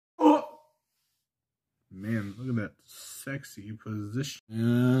Man, look at that sexy position.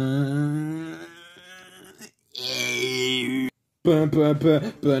 Okay,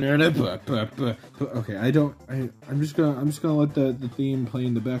 I'm just gonna let the theme play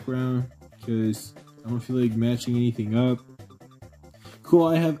in the background because I don't feel like matching anything up. Cool,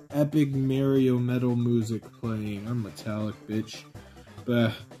 I have epic Mario metal music playing. I'm metallic, bitch.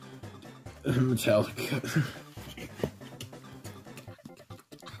 But metallic.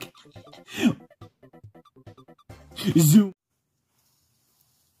 Zoom.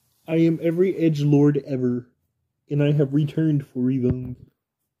 I am every edgelord ever, and I have returned for revenge.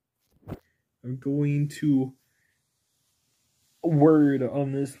 I'm going to word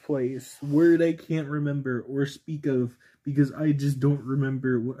on this place. Word I can't remember or speak of because I just don't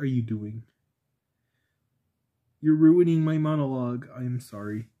remember. What are you doing? You're ruining my monologue. I am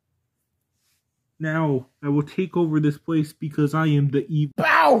sorry. Now, I will take over this place because I am the evil.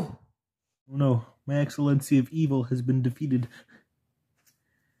 Bow! Oh no, my excellency of evil has been defeated.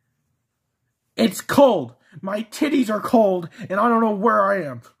 It's cold! My titties are cold, and I don't know where I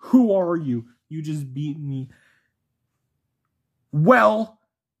am. Who are you? You just beat me. Well,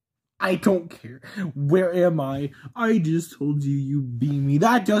 I don't care. Where am I? I just told you you beat me.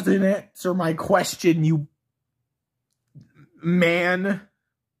 That doesn't answer my question, you man.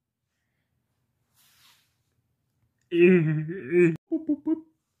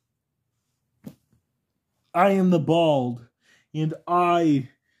 I am the bald, and I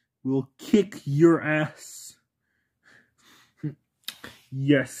will kick your ass.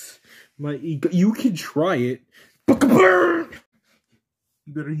 Yes, my ego. You can try it. You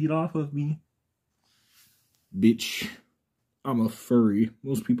better get off of me. Bitch, I'm a furry.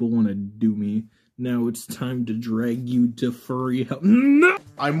 Most people want to do me. Now it's time to drag you to furry hell. No!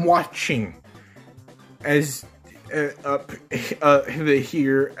 I'm watching as up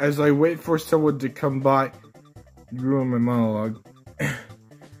here as I wait for someone to come by. You ruined my monologue.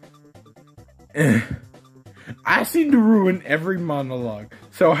 I seem to ruin every monologue.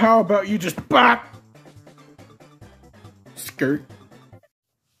 So how about you just bop? Skirt.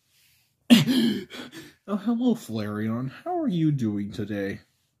 Oh, hello, Flareon. How are you doing today?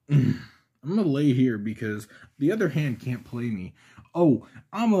 I'm gonna lay here because the other hand can't play me. Oh,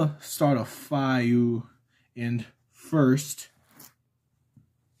 I'm gonna start a fire. And first,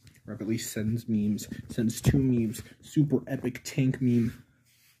 or at least sends memes. Sends 2 memes. Super epic tank meme.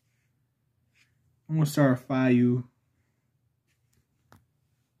 I'm gonna start a fire.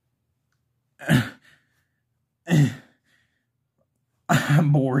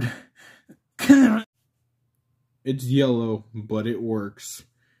 I'm bored. It's yellow, but it works.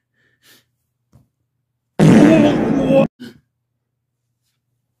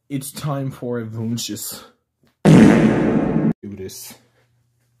 It's time for adventures. Do this.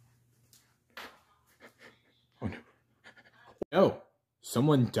 Oh no. Oh,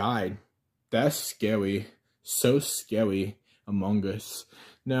 someone died. That's scary. So scary. Among Us.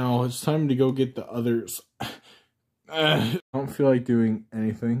 Now it's time to go get the others. I don't feel like doing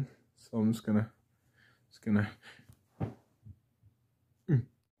anything, so I'm just gonna.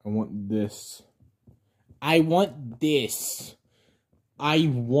 I want this. I want this. I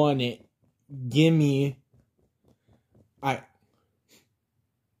want it. Gimme.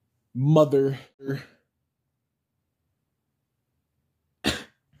 Mother.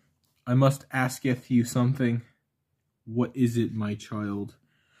 I must asketh you something. What is it, my child?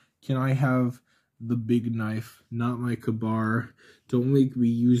 Can I have the big knife, not my kabar? Don't make me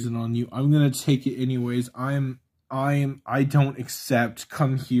use it on you. I'm gonna take it anyways. I don't accept.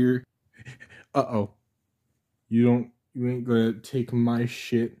 Come here. Uh-oh. You ain't gonna take my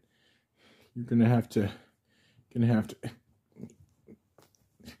shit. You're gonna have to.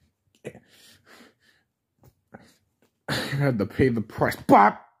 I had to pay the price.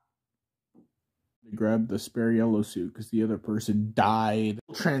 Bop! Grab the spare yellow suit because the other person died.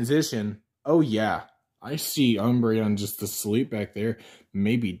 Transition. Oh yeah. I see Umbreon just asleep back there.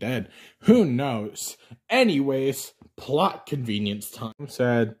 Maybe dead. Who knows? Anyways, plot convenience time. I'm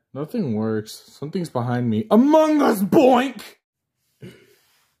sad. Nothing works. Something's behind me. Among Us, boink!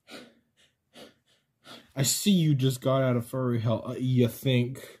 I see you just got out of furry hell. You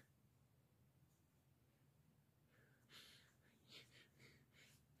think?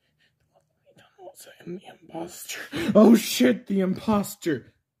 The imposter. Oh shit, the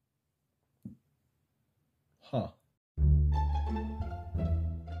imposter. Huh.